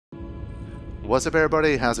What's up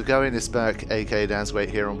everybody, how's it going? It's Berk, aka Dansweight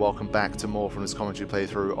here, and welcome back to more from this commentary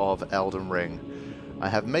playthrough of Elden Ring. I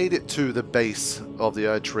have made it to the base of the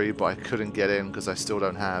Erd Tree, but I couldn't get in because I still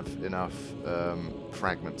don't have enough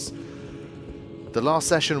fragments. The last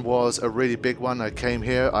session was a really big one. I came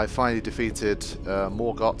here, I finally defeated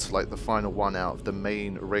Morgott, like the final one out of the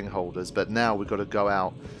main ring holders, but now we've got to go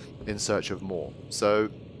out in search of more. So,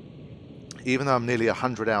 even though I'm nearly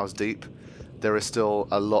 100 hours deep, there is still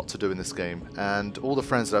a lot to do in this game, and all the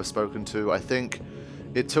friends that I've spoken to, I think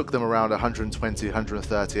it took them around 120,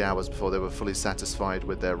 130 hours before they were fully satisfied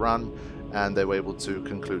with their run and they were able to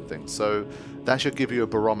conclude things. So that should give you a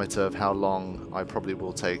barometer of how long I probably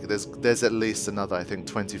will take. There's at least another, I think,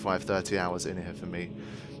 25, 30 hours in here for me.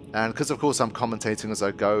 And because of course I'm commentating as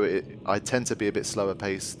I go, I tend to be a bit slower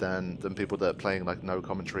paced than people that are playing like no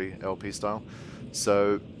commentary LP style.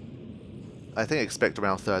 So I think expect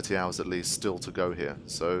around 30 hours at least still to go here.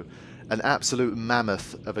 So an absolute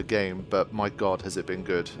mammoth of a game, but my god has it been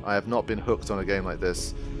good. I have not been hooked on a game like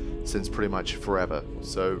this since pretty much forever.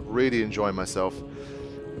 So really enjoying myself.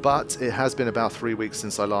 But it has been about 3 weeks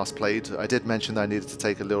since I last played. I did mention that I needed to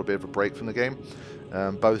take a little bit of a break from the game.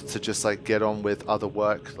 Both to just like get on with other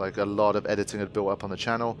work, like a lot of editing had built up on the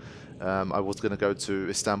channel. I was going to go to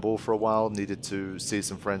Istanbul for a while, needed to see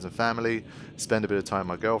some friends and family, spend a bit of time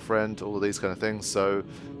with my girlfriend, all of these kind of things. So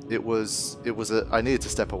I needed to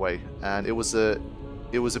step away, and it was a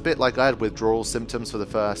bit like I had withdrawal symptoms for the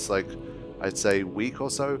first, like, I'd say week or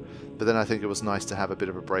so, but then I think it was nice to have a bit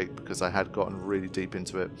of a break because I had gotten really deep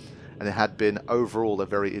into it, and it had been overall a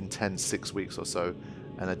very intense 6 weeks or so,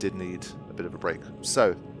 and I did need a bit of a break.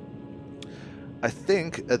 So I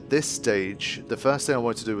think at this stage, the first thing I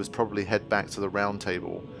wanted to do was probably head back to the round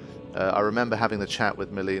table. I remember having the chat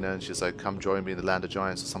with Melina, and she's like, come join me in the Land of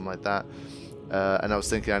Giants or something like that. And I was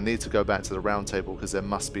thinking I need to go back to the round table because there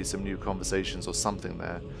must be some new conversations or something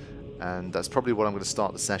there. And that's probably what I'm going to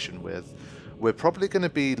start the session with. We're probably going to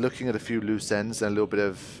be looking at a few loose ends and a little bit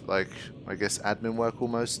of, like, I guess admin work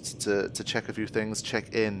almost to check a few things,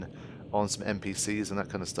 check in on some NPCs and that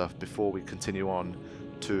kind of stuff before we continue on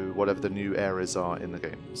to whatever the new areas are in the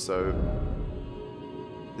game. So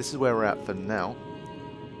this is where we're at for now,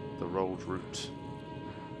 the rolled route.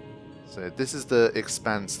 So this is the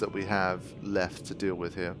expanse that we have left to deal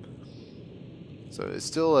with here. So it's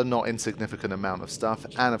still a not insignificant amount of stuff,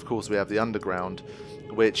 and of course we have the underground,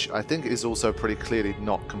 which I think is also pretty clearly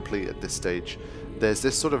not complete at this stage. There's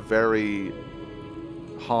this sort of very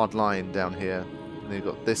hard line down here, and you've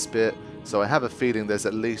got this bit. So I have a feeling there's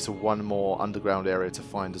at least one more underground area to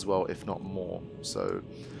find as well, if not more. So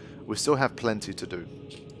we still have plenty to do.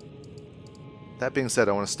 That being said,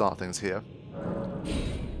 I want to start things here.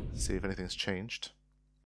 See if anything's changed.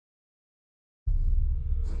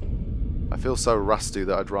 I feel so rusty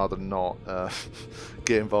that I'd rather not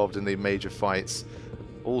get involved in the major fights.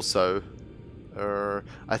 Also,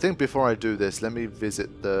 I think before I do this, let me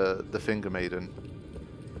visit the Finger Maiden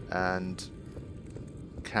and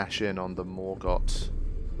cash in on the Morgott.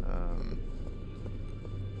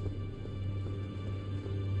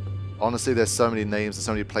 Honestly, there's so many names and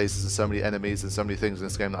so many places and so many enemies and so many things in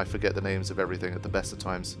this game that I forget the names of everything at the best of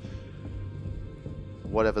times.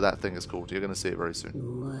 Whatever that thing is called, you're going to see it very soon.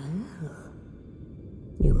 Well,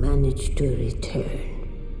 you managed to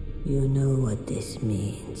return. You know what this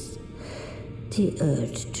means. The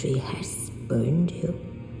Erd Tree has spurned you.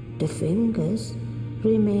 The fingers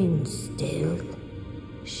remain still.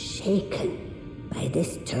 Shaken by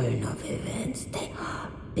this turn of events, they are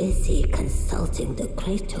busy consulting the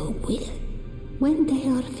greater will. When they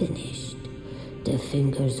are finished, the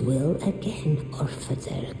fingers will again offer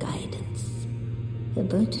their guidance.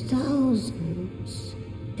 But thousands,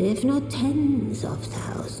 if not tens of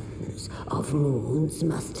thousands, of moons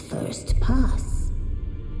must first pass.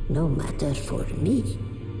 No matter for me,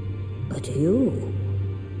 but you.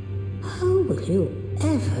 How will you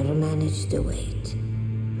ever manage the wait?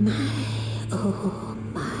 My, oh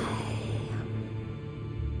my.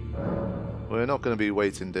 We're not going to be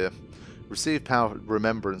waiting, dear. Receive power,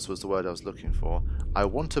 remembrance was the word I was looking for. I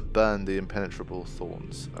want to burn the impenetrable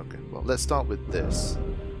thorns. Okay, well, let's start with this.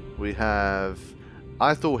 We have...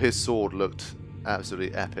 I thought his sword looked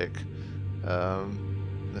absolutely epic.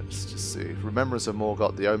 Let's just see. Remembrance of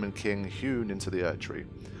Morgott, the Omen King, hewn into the Erd Tree.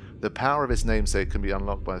 The power of his namesake can be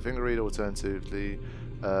unlocked by the finger reader. Alternatively,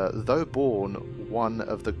 though born one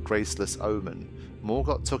of the graceless Omen,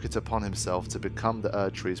 Morgott took it upon himself to become the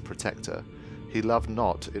Erd Tree's protector. He loved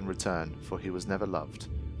not in return, for he was never loved,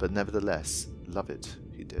 but nevertheless, love it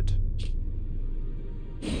he did.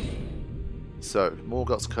 So,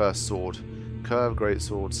 Morgott's cursed sword. Curve,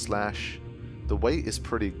 greatsword, slash. The weight is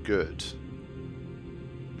pretty good.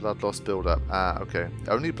 Blood loss build up. Ah, okay.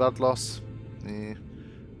 Only blood loss?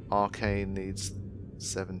 Arcane needs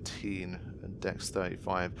 17 and Dex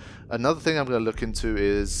 35. Another thing I'm going to look into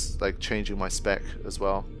is like changing my spec as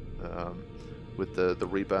well with the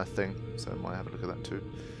rebirth thing. So I might have a look at that too.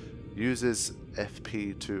 Uses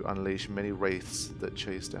FP to unleash many wraiths that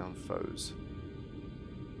chase down foes.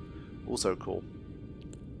 Also cool.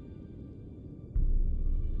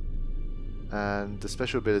 And the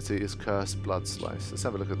special ability is Curse Blood Slice. Let's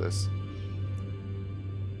have a look at this.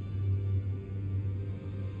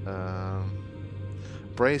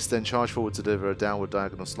 Brace, then charge forward to deliver a downward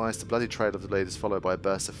diagonal slice. The bloody trail of the blade is followed by a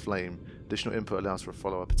burst of flame. Additional input allows for a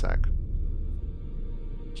follow-up attack.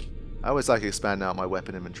 I always like expanding out my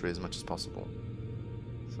weapon inventory as much as possible.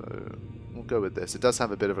 So we'll go with this. It does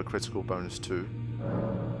have a bit of a critical bonus too.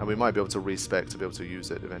 And we might be able to respec to be able to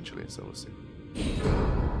use it eventually, so we'll see.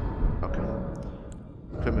 Okay.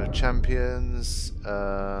 Equipment of Champions.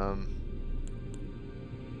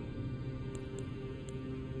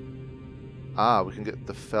 We can get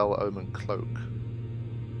the Fell Omen Cloak.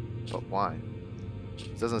 But why?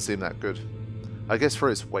 It doesn't seem that good. I guess for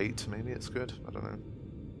its weight, maybe it's good. I don't know.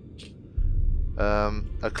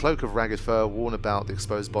 A cloak of ragged fur worn about the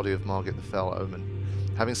exposed body of Margit the Fell Omen.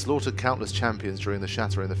 Having slaughtered countless champions during the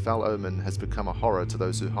Shattering, the Fell Omen has become a horror to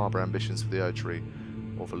those who harbour ambitions for the Erdtree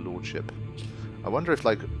or for lordship. I wonder if,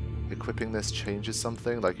 like, equipping this changes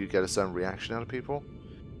something, like you get a certain reaction out of people.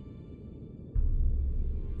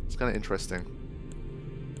 It's kind of interesting.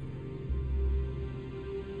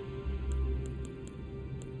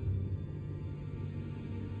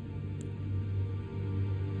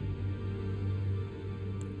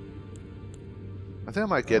 I think I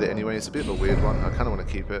might get it anyway. It's a bit of a weird one. I kind of want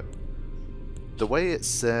to keep it. The way it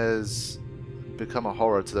says, become a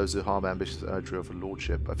horror to those who harbour ambitions for Erdtree or for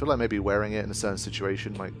lordship. I feel like maybe wearing it in a certain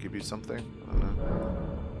situation might give you something. I don't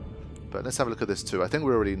know. But let's have a look at this too. I think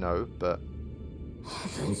we already know, but...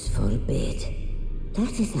 Heavens forbid.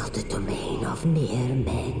 That is not the domain of mere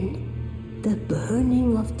men. The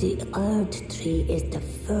burning of the Erdtree is the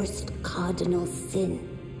first cardinal sin.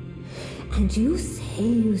 And you say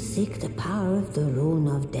you seek the power of the Rune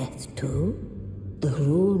of Death too? The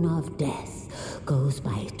Rune of Death goes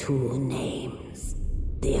by two names.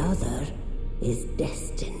 The other is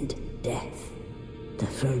Destined Death. The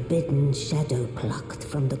forbidden shadow plucked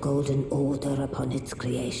from the Golden Order upon its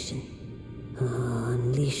creation.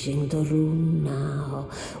 Unleashing the rune now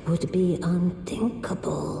would be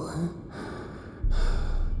unthinkable.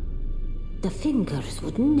 The Fingers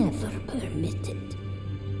would never permit it.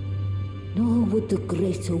 Nor would the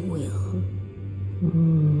Greater Will.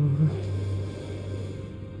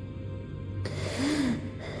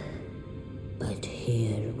 But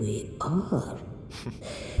here we are.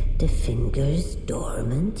 The Fingers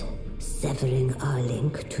dormant, severing our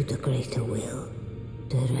link to the Greater Will.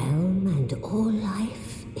 The realm and all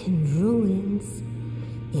life in ruins.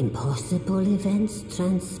 Impossible events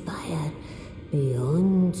transpire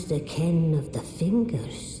beyond the ken of the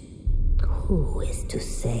Fingers. Who is to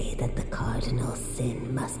say that the cardinal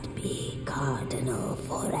sin must be cardinal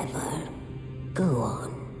forever? Go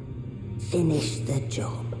on. Finish the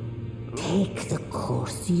job. Take the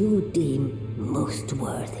course you deem most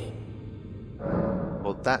worthy.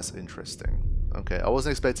 Well, that's interesting. Okay, I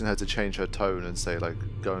wasn't expecting her to change her tone and say, like,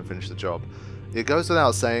 go and finish the job. It goes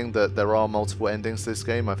without saying that there are multiple endings to this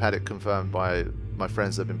game. I've had it confirmed by my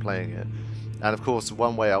friends that have been playing it. And of course,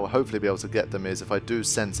 one way I will hopefully be able to get them is if I do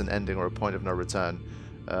sense an ending or a point of no return,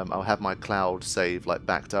 I'll have my cloud save, like,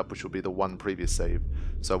 backed up, which will be the one previous save.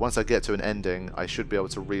 So once I get to an ending, I should be able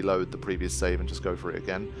to reload the previous save and just go for it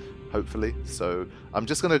again, hopefully. So I'm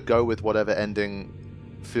just going to go with whatever ending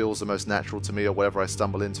feels the most natural to me, or whatever I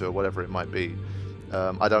stumble into, or whatever it might be.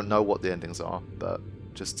 I don't know what the endings are, but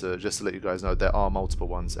just to let you guys know, there are multiple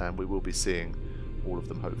ones, and we will be seeing all of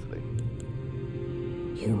them, hopefully.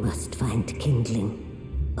 You must find kindling.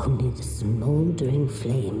 Only the smouldering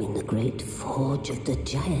flame in the great forge of the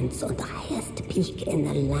giants on the highest peak in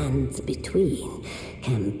the lands between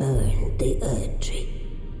can burn the Erdtree.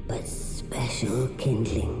 But special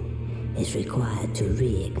kindling is required to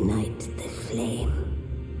reignite the flame.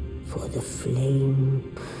 For the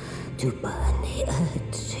flame to burn the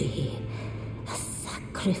Erdtree, a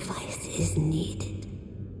sacrifice is needed.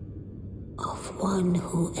 Of one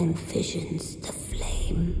who envisions the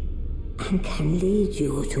flame and can lead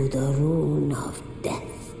you to the Rune of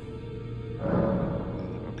Death.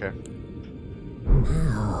 Okay.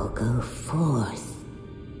 Now go forth.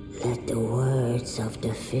 Let the words of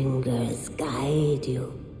the Fingers guide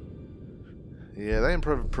you. Yeah, they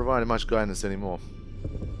ain't providing much guidance anymore.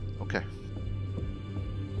 Okay.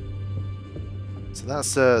 So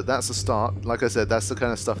that's a start. Like I said, that's the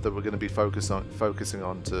kind of stuff that we're going to be focusing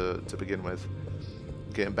on to begin with.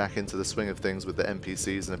 Getting back into the swing of things with the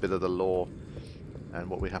NPCs and a bit of the lore and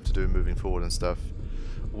what we have to do moving forward and stuff.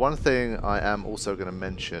 One thing I am also going to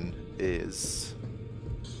mention is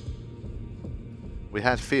we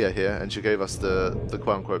had Fia here and she gave us the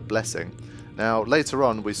quote-unquote blessing. Now later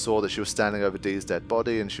on we saw that she was standing over Dee's dead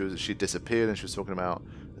body and she disappeared and she was talking about,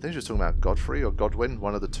 I think she was talking about Godfrey or Godwin,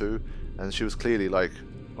 one of the two, and she was clearly like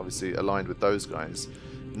obviously aligned with those guys.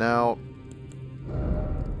 Now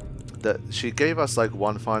that she gave us like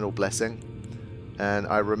one final blessing, and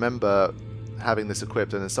I remember having this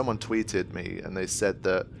equipped, and then someone tweeted me and they said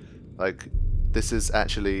that like this is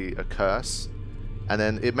actually a curse, and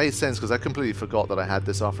then it made sense because I completely forgot that I had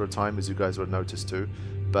this after a time, as you guys would notice too.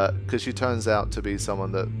 But because she turns out to be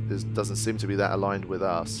someone that doesn't seem to be that aligned with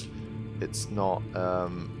us, it's not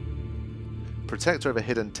protector of a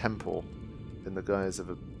hidden temple in the guise of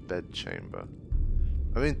a bedchamber.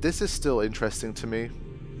 I mean, this is still interesting to me.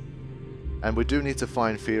 And we do need to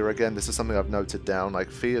find Fia again. This is something I've noted down. Like,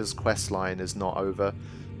 Fia's quest line is not over,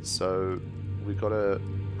 so we gotta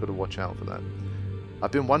watch out for that.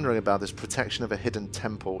 I've been wondering about this protection of a hidden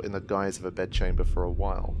temple in the guise of a bedchamber for a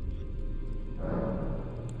while.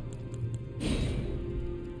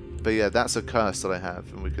 But yeah, that's a curse that I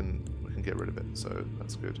have, and we can get rid of it, so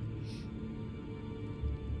that's good.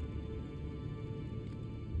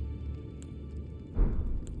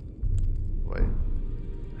 Wait,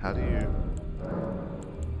 how do you...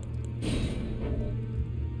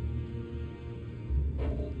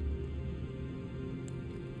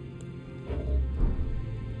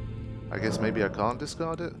 I guess maybe I can't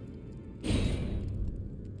discard it?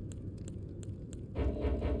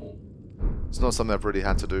 It's not something I've really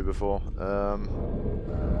had to do before.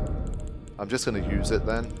 I'm just going to use it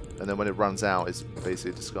then, and then when it runs out it's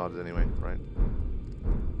basically discarded anyway, right?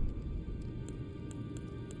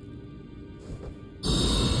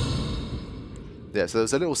 Yeah, so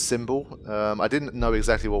there's a little symbol. I didn't know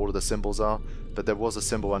exactly what all of the symbols are, but there was a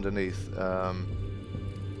symbol underneath.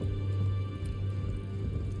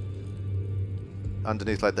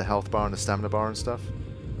 Underneath like the health bar and the stamina bar and stuff.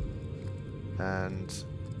 And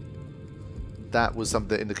that was something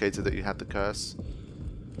that indicated that you had the curse.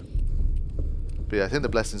 But yeah, I think the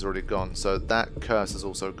blessing's already gone, so that curse has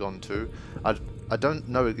also gone too. I don't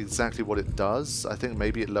know exactly what it does. I think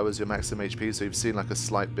maybe it lowers your maximum HP, so you've seen like a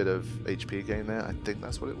slight bit of HP gain there. I think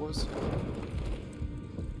that's what it was.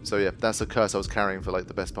 So yeah, that's a curse I was carrying for like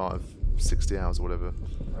the best part of 60 hours or whatever.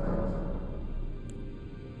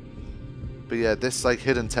 But yeah, this like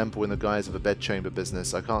hidden temple in the guise of a bedchamber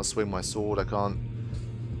business. I can't swing my sword, I can't...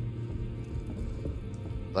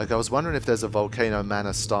 Like, I was wondering if there's a Volcano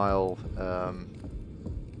Manor style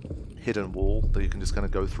hidden wall that you can just kind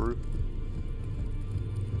of go through.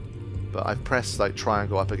 But I've pressed like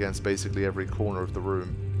triangle up against basically every corner of the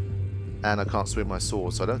room, and I can't swing my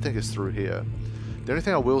sword, so I don't think it's through here. The only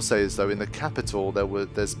thing I will say is though, in the capital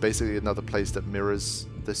there's basically another place that mirrors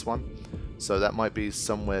this one, so that might be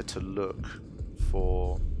somewhere to look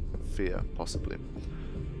for Fia, possibly.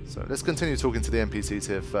 So let's continue talking to the NPCs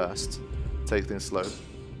here first, take things slow,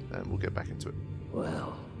 and we'll get back into it.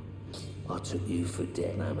 Well, I took you for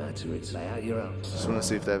dead, no matter it's lay out your own. Just want to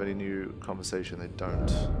see if they have any new conversation. They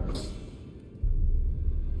don't.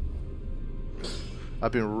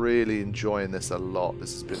 I've been really enjoying this a lot.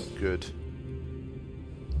 This has been good.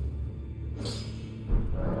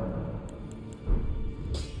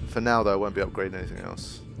 For now, though, I won't be upgrading anything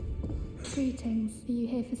else. Greetings. Are you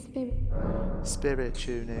here for spirit? Spirit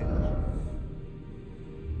tuning.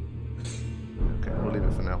 Okay, we'll leave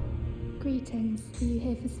it for now. Greetings. Are you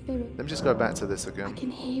here for spirit? Let me just go back to this I again. can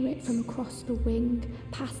hear it from across the wing,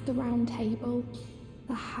 past the round table.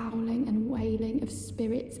 The howling and wailing of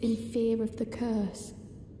spirits in fear of the curse.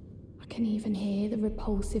 I can even hear the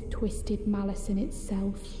repulsive, twisted malice in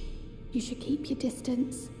itself. You should keep your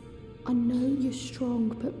distance. I know you're strong,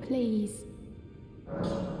 but please.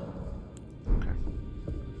 Okay.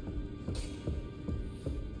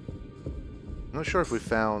 I'm not sure if we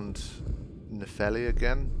found Nefeli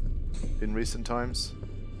again in recent times.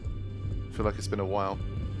 I feel like it's been a while.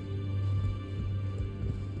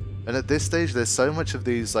 And at this stage, there's so much of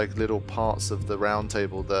these like little parts of the round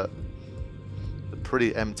table that are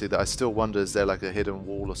pretty empty that I still wonder, is there like a hidden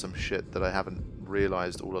wall or some shit that I haven't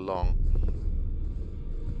realized all along?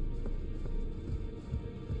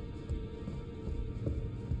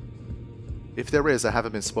 If there is, I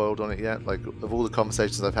haven't been spoiled on it yet. Like, of all the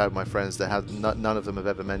conversations I've had with my friends, none of them have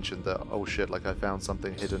ever mentioned that, oh shit, like I found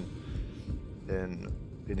something hidden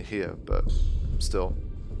in here, but still.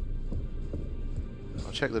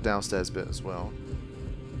 I'll check the downstairs bit as well.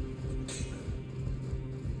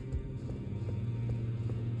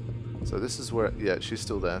 So this is where, yeah, she's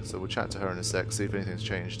still there, so we'll chat to her in a sec, see if anything's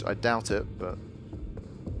changed. I doubt it, but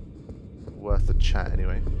worth a chat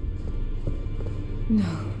anyway.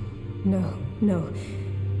 No.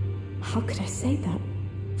 How could I say that?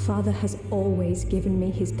 Father has always given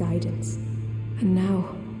me his guidance, and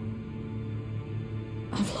now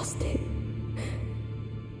I've lost it.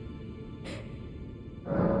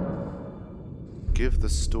 Give the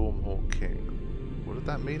Stormhawk King. What did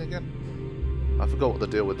that mean again? I forgot what the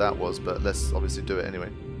deal with that was, but let's obviously do it anyway.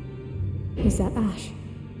 Is that ash?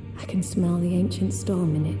 I can smell the ancient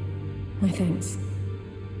storm in it. My thanks.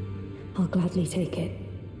 I'll gladly take it.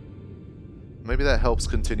 Maybe that helps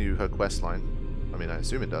continue her quest line. I mean, I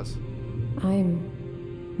assume it does.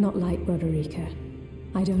 I'm not like Roderica.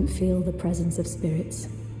 I don't feel the presence of spirits,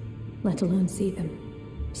 let alone see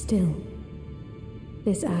them. Still,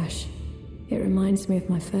 this ash, it reminds me of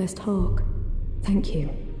my first hawk. Thank you.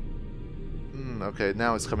 Okay,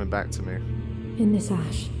 now it's coming back to me. In this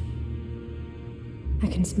ash, I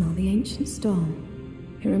can smell the ancient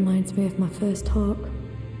storm. It reminds me of my first hawk.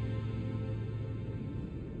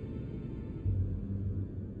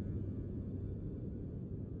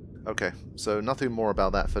 Okay, so nothing more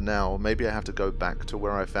about that for now. Maybe I have to go back to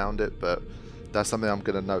where I found it, but that's something I'm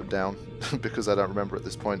going to note down because I don't remember at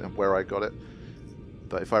this point of where I got it.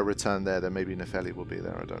 But if I return there, then maybe Nefeli will be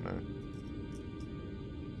there, I don't know.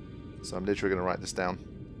 So I'm literally going to write this down.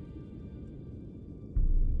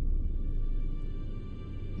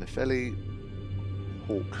 Nefeli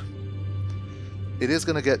Hawk. It is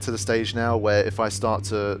going to get to the stage now where if I start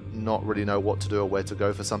to not really know what to do or where to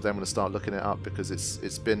go for something, I'm going to start looking it up because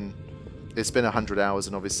it's been 100 hours,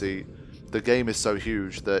 and obviously the game is so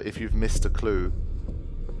huge that if you've missed a clue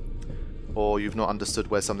or you've not understood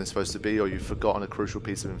where something's supposed to be, or you've forgotten a crucial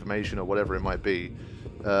piece of information or whatever it might be,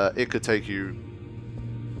 it could take you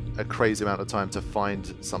a crazy amount of time to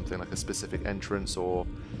find something like a specific entrance or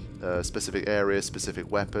a specific area,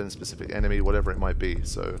 specific weapon, specific enemy, whatever it might be.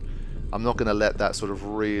 So I'm not going to let that sort of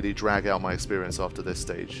really drag out my experience after this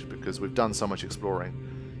stage, because we've done so much exploring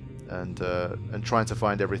and trying to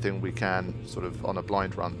find everything we can sort of on a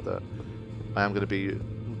blind run, that I am going to be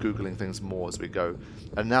Googling things more as we go.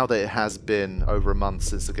 And now that it has been over a month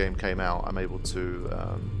since the game came out, I'm able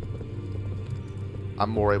to I'm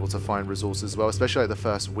more able to find resources as well, especially like the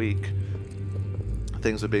first week.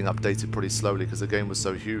 Things were being updated pretty slowly because the game was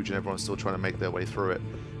so huge and everyone's still trying to make their way through it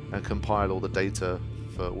and compile all the data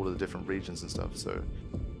for all of the different regions and stuff. So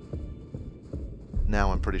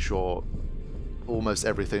now I'm pretty sure almost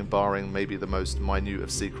everything, barring maybe the most minute of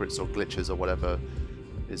secrets or glitches or whatever,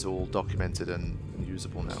 is all documented and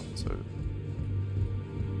usable now. So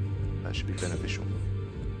that should be beneficial.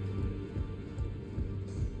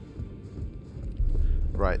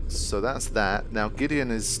 Right, so that's that. Now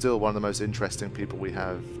Gideon is still one of the most interesting people we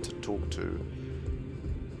have to talk to.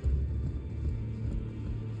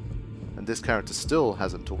 And this character still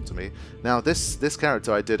hasn't talked to me. Now this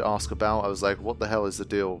character I did ask about. I was like, what the hell is the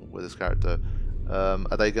deal with this character?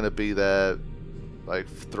 Are they going to be there like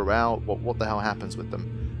throughout? What the hell happens with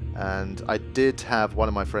them? And I did have one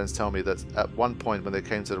of my friends tell me that at one point when they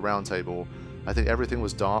came to the round table, I think everything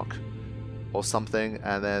was dark or something,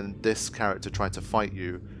 and then this character tried to fight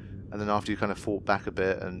you, and then after you kind of fought back a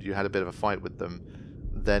bit and you had a bit of a fight with them,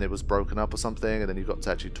 then it was broken up or something, and then you got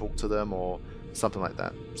to actually talk to them or something like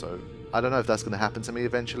that. So I don't know if that's going to happen to me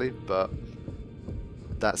eventually, but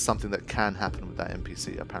that's something that can happen with that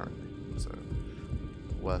NPC apparently, so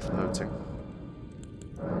worth noting.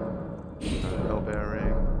 Bell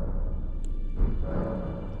bearing.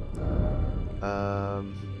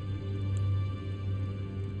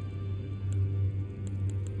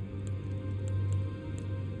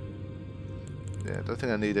 Yeah, I don't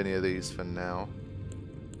think I need any of these for now.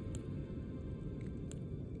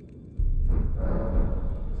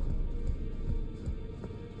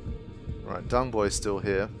 Right, Dung Boy's still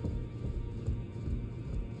here.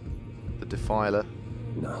 The Defiler.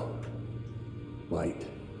 No. Wait.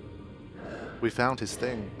 We found his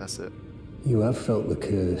thing, that's it. You have felt the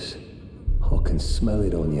curse. I can smell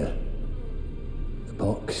it on you. The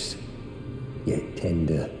box, yet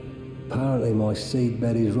tender. Apparently my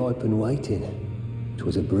seedbed is ripe and waiting.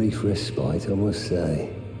 'Twas a brief respite, I must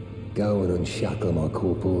say. Go and unshackle my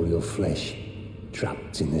corporeal flesh,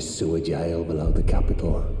 trapped in the sewer jail below the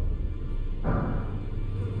capital.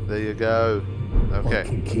 There you go. Okay. I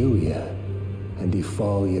can kill you and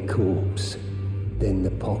defile your corpse. Then the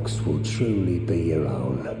pox will truly be your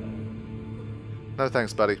own. No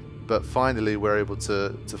thanks, buddy. But finally we're able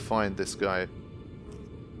to find this guy.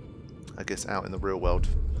 I guess, out in the real world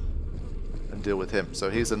and deal with him.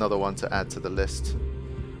 So he's another one to add to the list.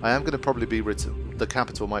 I am going to probably be... the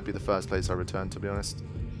capital might be the first place I return, to be honest.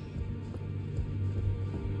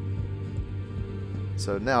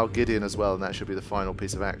 So now Gideon as well, and that should be the final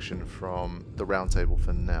piece of action from the round table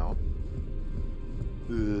for now.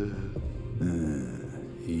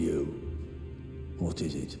 You. What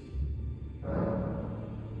is it?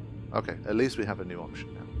 Okay, at least we have a new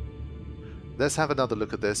option now. Let's have another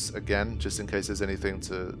look at this again, just in case there's anything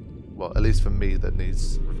to... well, at least for me, that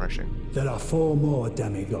needs refreshing. There are 4 more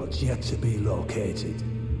demigods yet to be located.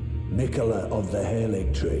 Mikola of the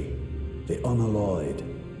Halig Tree, the Unalloyed,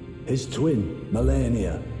 his twin,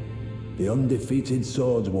 Melania, the undefeated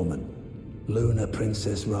swordswoman, Luna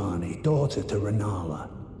Princess Rani, daughter to Renala,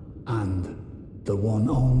 and the one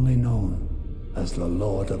only known as the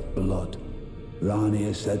Lord of Blood. Rani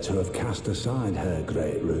is said to have cast aside her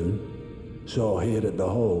great rune, so here at the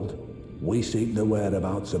Hold, we seek the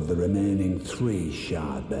whereabouts of the remaining 3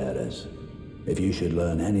 shard bearers. If you should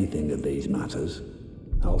learn anything of these matters,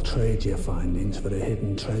 I'll trade your findings for a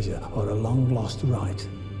hidden treasure or a long-lost right,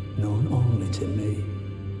 known only to me.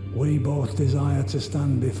 We both desire to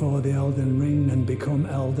stand before the Elden Ring and become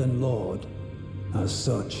Elden Lord. As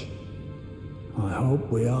such, I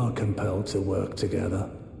hope we are compelled to work together.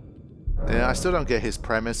 Yeah, I still don't get his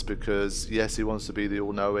premise, because yes, he wants to be the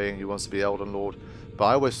all-knowing, he wants to be Elden Lord, but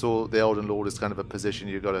I always saw the Elden Lord as kind of a position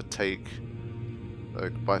you got to take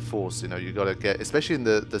like, by force. You know, you got to get, especially in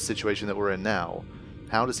the situation that we're in now.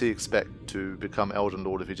 How does he expect to become Elden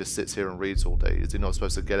Lord if he just sits here and reads all day? Is he not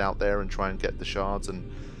supposed to get out there and try and get the shards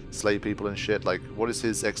and slay people and shit? Like, what is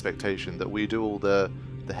his expectation? That we do all the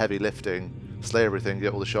heavy lifting, slay everything,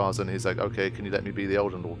 get all the shards, and he's like, okay, can you let me be the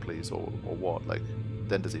Elden Lord, please? Or what? Like,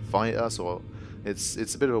 then does he fight us? Or it's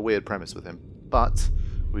a bit of a weird premise with him. But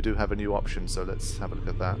we do have a new option, so let's have a look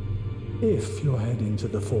at that. If you're heading to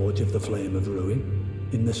the Forge of the Flame of Ruin,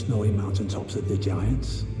 in the snowy mountaintops of the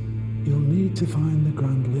Giants, you'll need to find the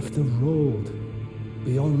Grand Lift of Rold,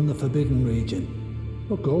 beyond the Forbidden Region.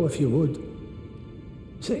 Or go if you would.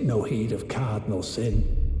 Take no heed of cardinal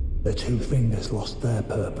sin. The 2 fingers lost their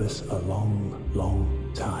purpose a long,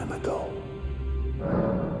 long time ago.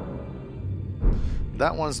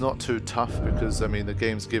 That one's not too tough, because, I mean, the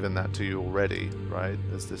game's given that to you already, right?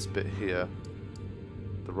 There's this bit here,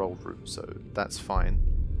 the Rold route, so that's fine.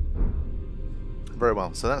 Very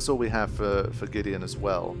well, so that's all we have for Gideon as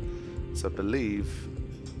well. So I believe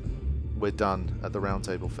we're done at the round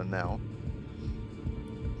table for now.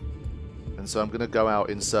 And so I'm going to go out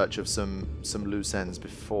in search of some loose ends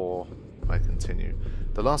before I continue.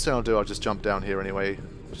 The last thing I'll do, I'll just jump down here anyway,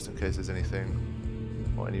 just in case there's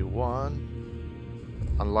anything or anyone.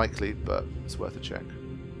 Unlikely, but it's worth a check.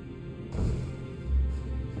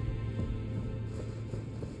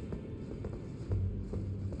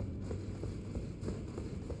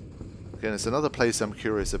 Again, it's another place I'm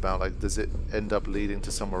curious about. Like, does it end up leading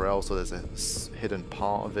to somewhere else, or there's a hidden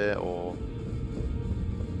part of it, or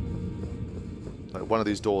like one of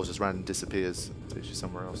these doors just randomly disappears, takes you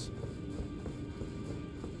somewhere else.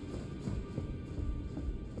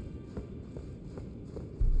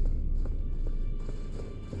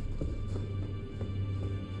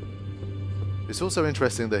 It's also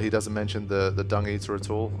interesting that he doesn't mention the Dung Eater at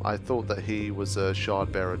all. I thought that he was a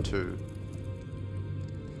shard bearer too.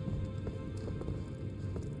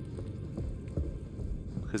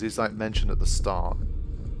 Because he's like mentioned at the start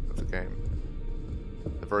of the game.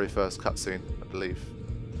 The very first cutscene, I believe.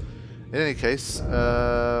 In any case,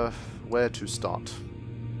 where to start?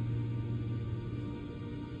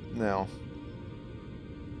 Now,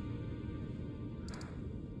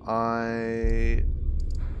 I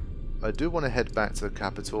do want to head back to the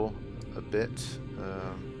capital a bit.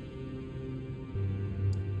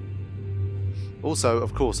 Also,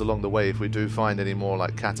 of course, along the way, if we do find any more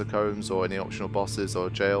like catacombs or any optional bosses or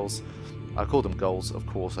jails, I call them goals, of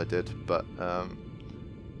course I did, but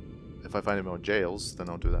if I find any more jails, then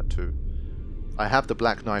I'll do that too. I have the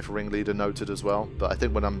Black Knife Ringleader noted as well, but I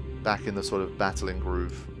think when I'm back in the sort of battling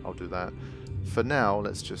groove, I'll do that. For now,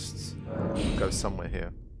 let's just go somewhere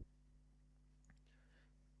here.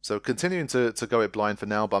 So continuing to go it blind for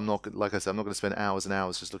now, but I'm not, like I said, I'm not going to spend hours and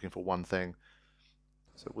hours just looking for one thing.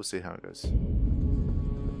 So we'll see how it goes.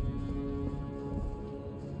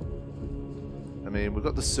 I mean, we've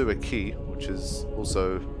got the sewer key, which is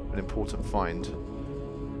also an important find.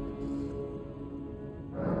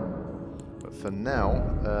 But for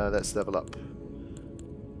now, let's level up.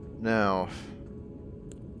 Now,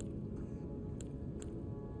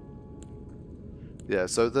 yeah,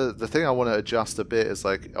 so the thing I want to adjust a bit is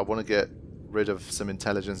like I want to get rid of some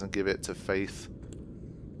intelligence and give it to faith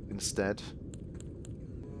instead.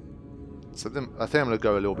 So then, I think I'm going to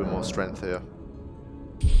go a little bit more strength here.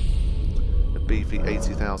 A beefy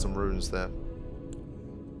 80,000 runes there.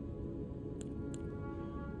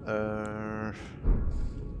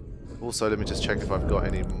 Also, let me just check if I've got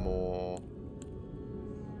any more.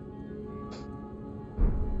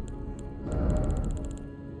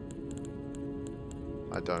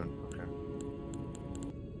 I don't. Okay.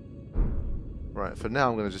 Right, for now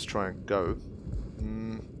I'm going to just try and go.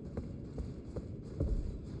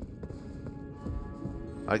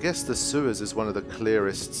 I guess the sewers is one of the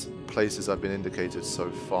clearest places I've been indicated so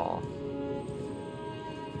far.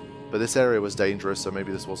 But this area was dangerous, so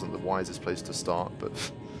maybe this wasn't the wisest place to start, but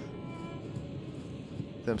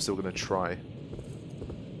I'm still going to try.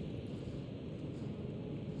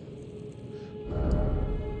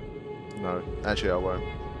 No, actually I won't.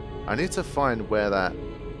 I need to find where that...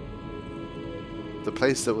 the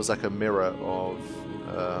place that was like a mirror of...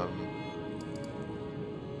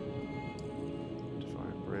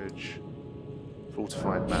 Fortified Bridge...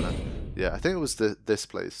 Fortified Manor. Yeah, I think it was this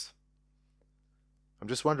place. I'm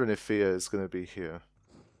just wondering if Fia is going to be here.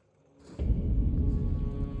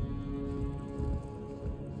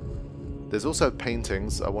 There's also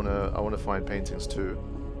paintings. I wanna find paintings too.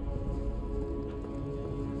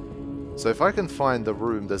 So if I can find the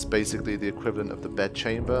room that's basically the equivalent of the bed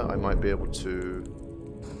chamber, I might be able to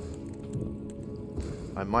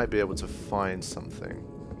find something.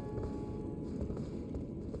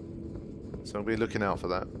 So I'll be looking out for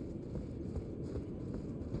that.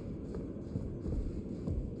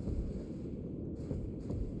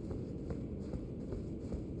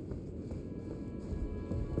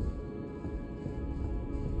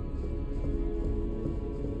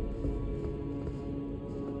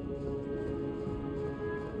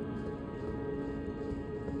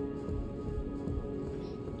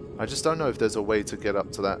 I just don't know if there's a way to get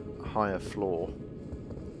up to that higher floor.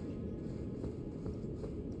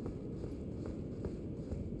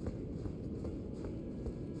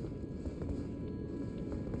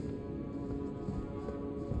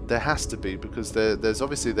 There has to be, because there's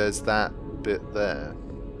obviously that bit there.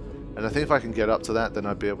 And I think if I can get up to that, then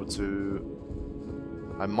I'd be able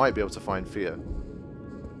to... I might be able to find Fia.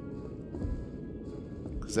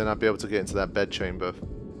 Because then I'd be able to get into that bed chamber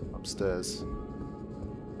upstairs.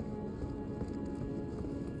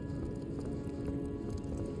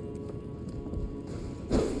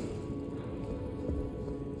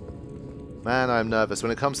 Man, I'm nervous.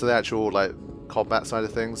 When it comes to the actual, like, combat side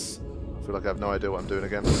of things, I feel like I have no idea what I'm doing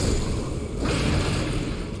again.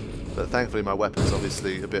 But thankfully my weapon's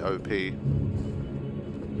obviously a bit OP.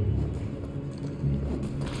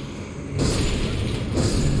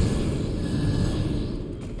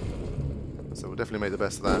 So we'll definitely make the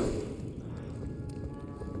best of that.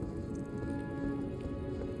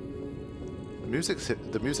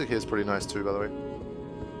 The music here is pretty nice too, by the way.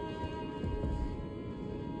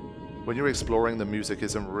 When you're exploring, the music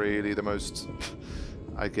isn't really the most,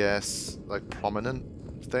 I guess, like, prominent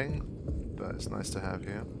thing, but it's nice to have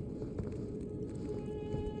here.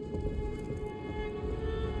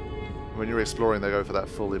 When you're exploring, they go for that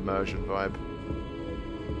full immersion vibe.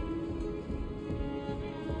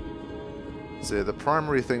 So yeah, the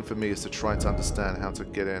primary thing for me is to try to understand how to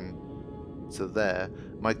get in to there.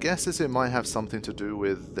 My guess is it might have something to do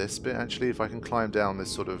with this bit, actually. If I can climb down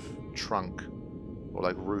this sort of trunk, or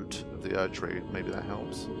like root of the Erd tree, maybe that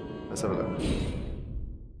helps. Let's have a look.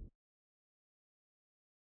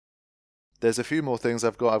 There's a few more things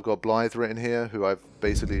I've got. I've got Blythe written here, who I've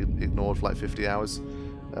basically ignored for like 50 hours.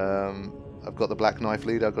 I've got the Black Knife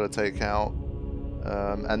leader I've got to take out.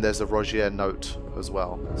 And there's a Rogier note as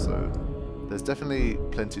well. So there's definitely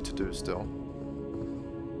plenty to do still.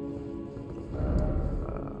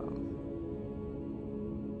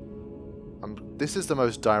 This is the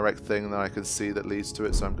most direct thing that I can see that leads to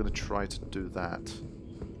it, so I'm going to try to do that.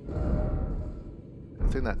 I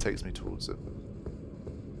think that takes me towards it.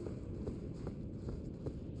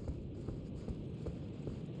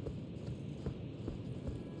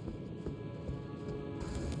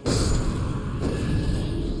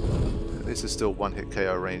 This is still one hit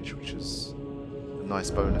KO range, which is a nice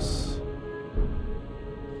bonus.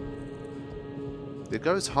 It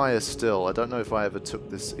goes higher still. I don't know if I ever took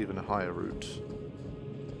this even a higher route.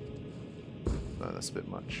 No, that's a bit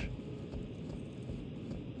much.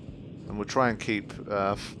 And we'll try and keep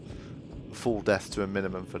full death to a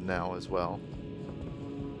minimum for now as well.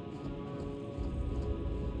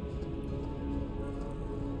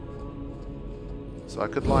 So I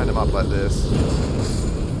could line them up like this.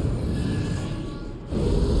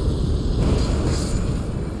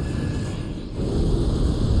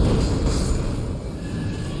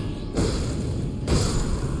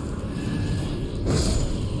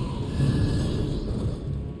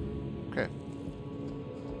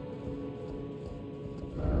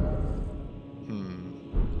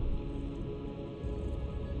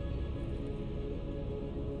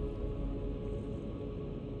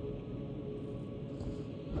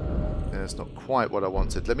 Yeah, it's not quite what I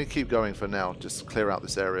wanted. Let me keep going for now, just clear out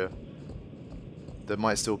this area. There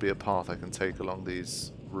might still be a path I can take along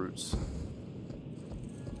these routes.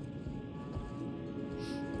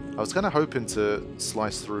 I was kind of hoping to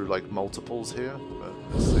slice through like multiples here, but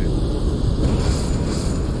let's see.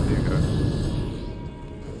 Here you go.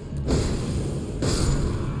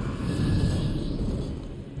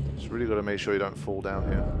 Just really got to make sure you don't fall down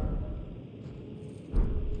here.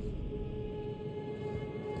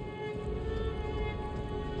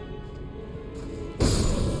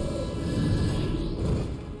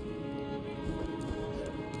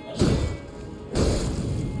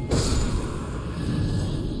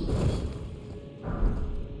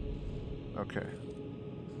 Okay.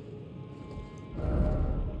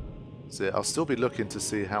 So yeah, I'll still be looking to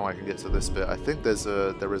see how I can get to this bit. I think there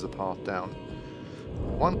is a path down.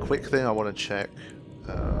 One quick thing I want to check.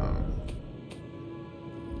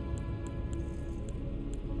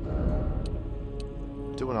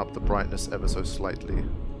 Doing up the brightness ever so slightly.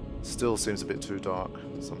 Still seems a bit too dark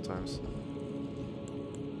sometimes.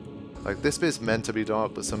 Like this bit's meant to be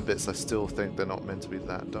dark, but some bits I still think they're not meant to be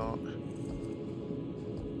that dark.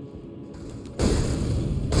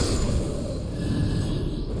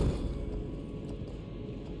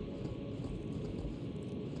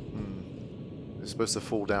 Supposed to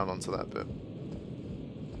fall down onto that bit.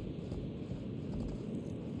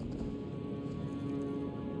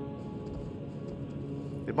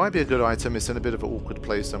 It might be a good item. It's in a bit of an awkward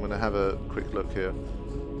place, so I'm going to have a quick look here.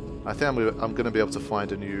 I think I'm going to be able to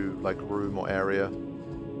find a new like room or area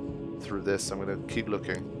through this. I'm going to keep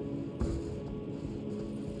looking.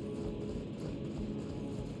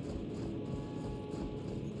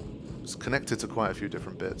 It's connected to quite a few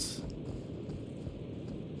different bits.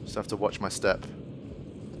 Just have to watch my step.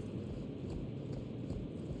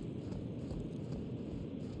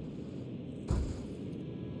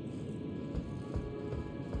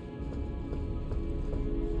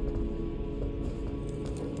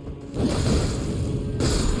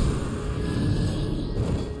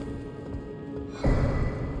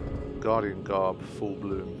 Guardian garb, full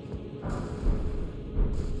bloom.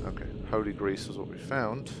 Okay, holy grease was what we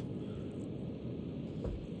found.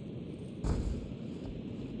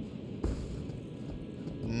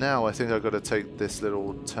 Now I think I've got to take this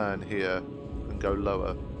little turn here and go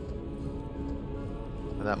lower.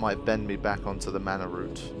 And that might bend me back onto the mana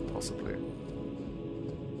route, possibly.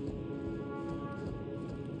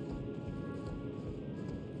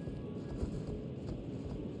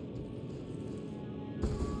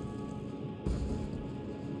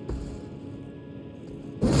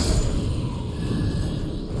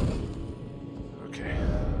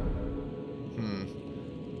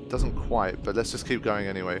 Doesn't quite, but let's just keep going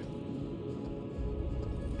anyway.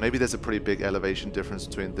 Maybe there's a pretty big elevation difference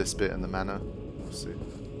between this bit and the mana. We'll see.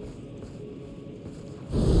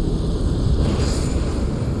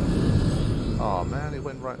 Oh man, it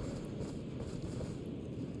went right.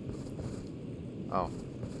 Oh.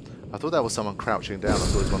 I thought that was someone crouching down. I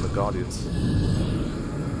thought it was one of the Guardians.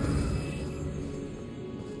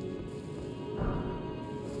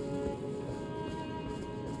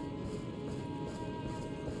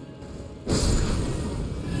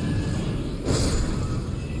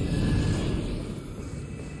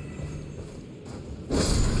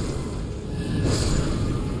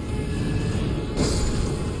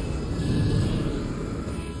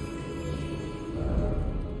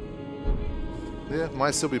 Yeah,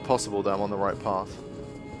 might still be possible that I'm on the right path.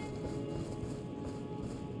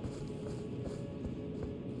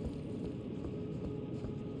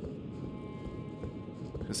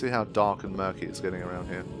 You can see how dark and murky it's getting around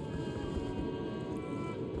here.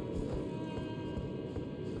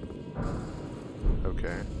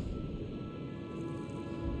 Okay.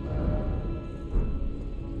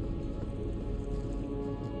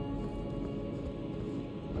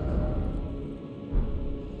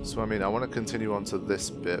 So I mean, I want to continue on to this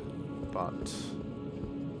bit, but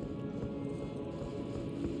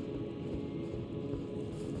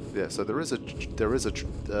yeah. So there is a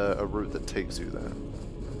route that takes you there.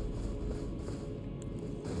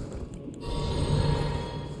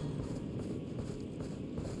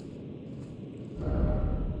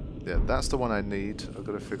 Yeah, that's the one I need. I've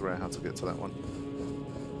got to figure out how to get to that one.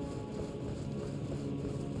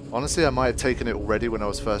 Honestly, I might have taken it already when I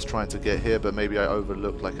was first trying to get here, but maybe I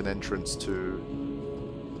overlooked like an entrance to...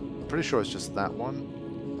 I'm pretty sure it's just that one.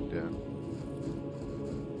 Yeah.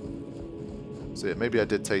 So yeah, maybe I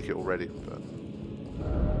did take it already, but...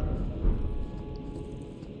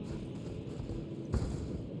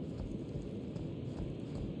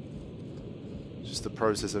 just the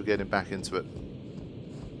process of getting back into it.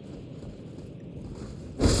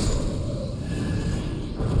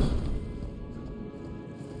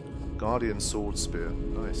 Guardian Sword Spear.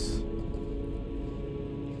 Nice.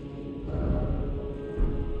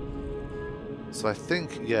 So I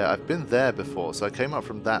think, yeah, I've been there before. So I came up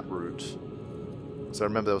from that route. So I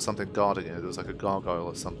remember there was something guarding it. There was like a gargoyle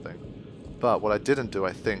or something. But what I didn't do,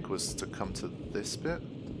 I think, was to come to this bit.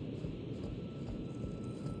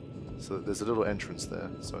 So there's a little entrance there.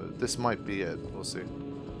 So this might be it. We'll see.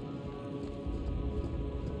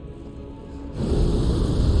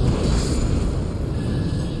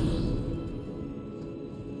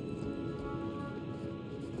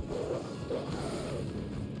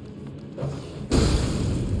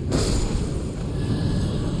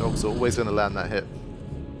 Dog's always going to land that hit.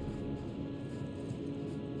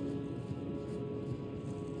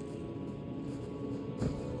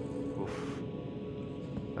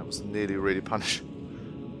 Nearly really punished.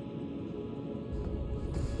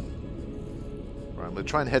 Right, I'm going to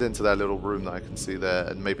try and head into that little room that I can see there,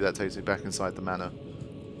 and maybe that takes me back inside the manor.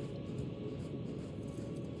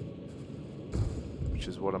 Which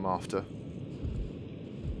is what I'm after.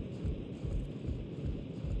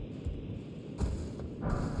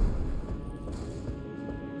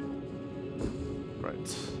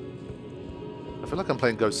 Right. I feel like I'm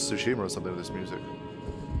playing Ghost of Tsushima or something with this music.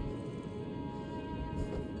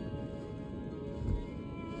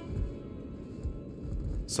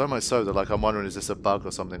 So much so that, like, I'm wondering, is this a bug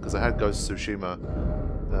or something? Because I had Ghost of Tsushima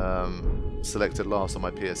selected last on my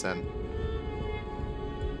PSN.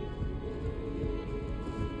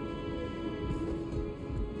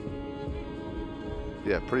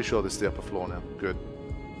 Yeah, pretty sure this is the upper floor now. Good.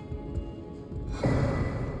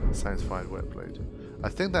 Sanctified Wet Blade. I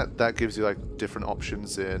think that gives you, like, different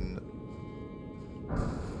options in...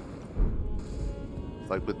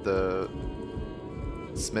 like, with the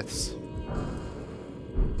smiths.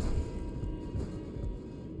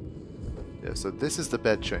 Yeah, so this is the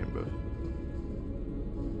bed chamber.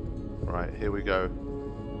 Right, here we go.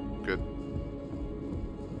 Good.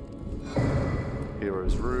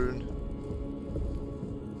 Hero's Rune.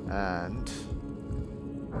 And...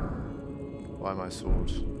 Why my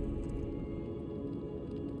sword?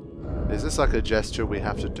 Is this like a gesture we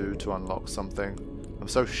have to do to unlock something? I'm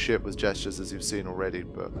so shit with gestures, as you've seen already,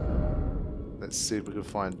 but... Let's see if we can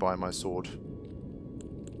find Buy My Sword.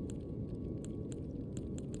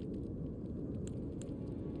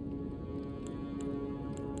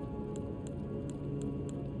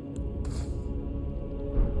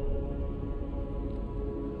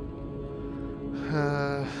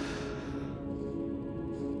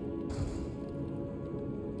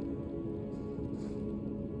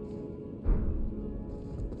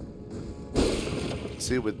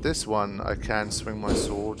 See, with this one, I can swing my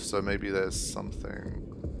sword, so maybe there's something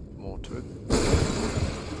more to it.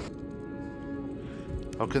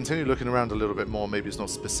 I'll continue looking around a little bit more. Maybe it's not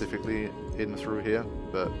specifically in through here,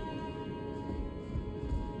 but...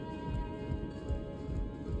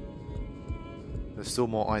 there's still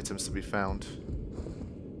more items to be found.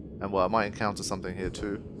 And, well, I might encounter something here,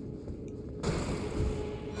 too.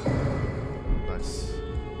 Nice.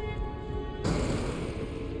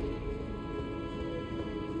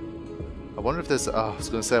 I wonder if there's... I was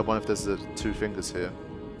going to say, I wonder if there's the two fingers here.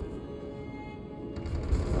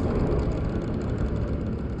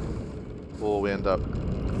 Or we end up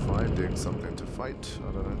finding something to fight.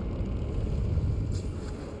 I don't know.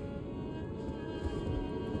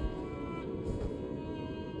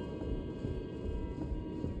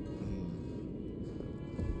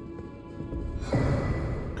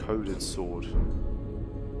 Coded sword.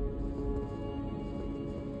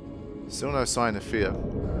 Still no sign of fear.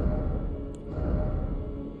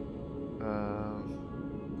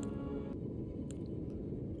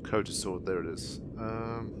 Coded sword, there it is.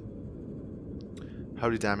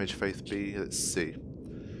 Holy damage, Faith B, let's see.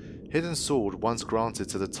 Hidden sword once granted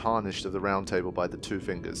to the tarnished of the Round Table by the Two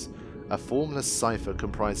Fingers. A formless cipher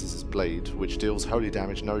comprises its blade, which deals holy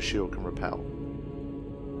damage no shield can repel.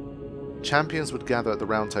 Champions would gather at the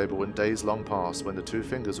Round Table in days long past when the Two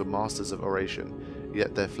Fingers were masters of oration,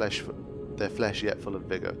 yet their flesh yet full of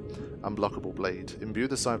vigour. Unblockable blade. Imbue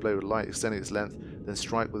the side blade with light, extending its length, then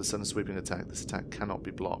strike with a sudden sweeping attack. This attack cannot be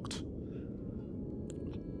blocked.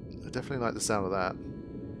 I definitely like the sound of that.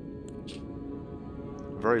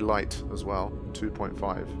 Very light as well.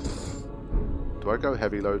 2.5. Do I go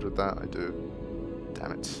heavy load with that? I do.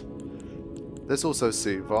 Damn it. Let's also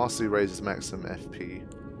see. Vastly raises maximum FP.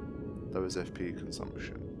 Lowers FP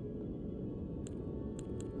consumption.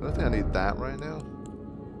 I don't think I need that right now.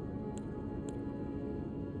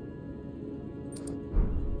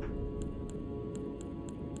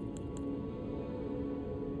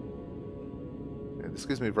 This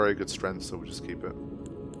gives me very good strength, so we'll just keep it.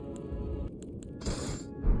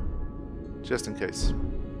 Just in case.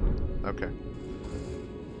 Okay.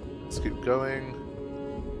 Let's keep going.